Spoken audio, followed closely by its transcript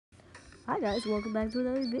Hi guys, welcome back to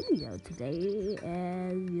another video today,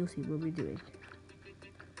 and you'll see what we're doing.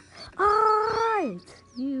 Alright!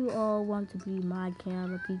 You all want to be my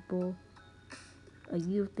camera people.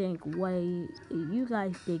 You think, wait, you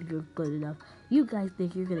guys think you're good enough. You guys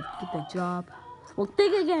think you're gonna get the job. Well,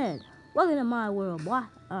 think again! Welcome to my world, boy.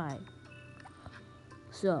 Alright.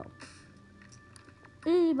 So,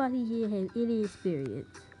 anybody here has any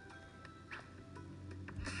experience?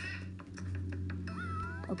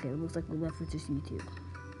 Okay, it looks like we left for just YouTube.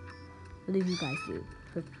 What did you guys do?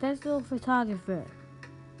 Professional photographer.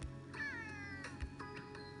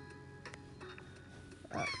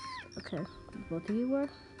 Okay, both of you were?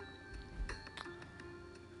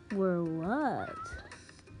 Were what?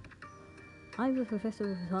 I was a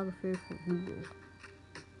professional photographer for Google.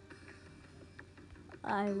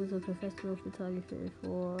 I was a professional photographer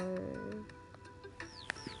for...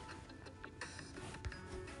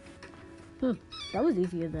 that was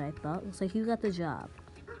easier than I thought. Looks like you got the job.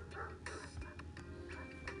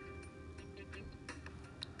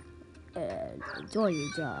 And enjoy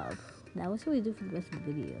your job. Now, what should we do for the rest of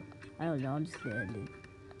the video? I don't know, I'm just gonna end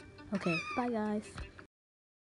it. Okay, bye guys.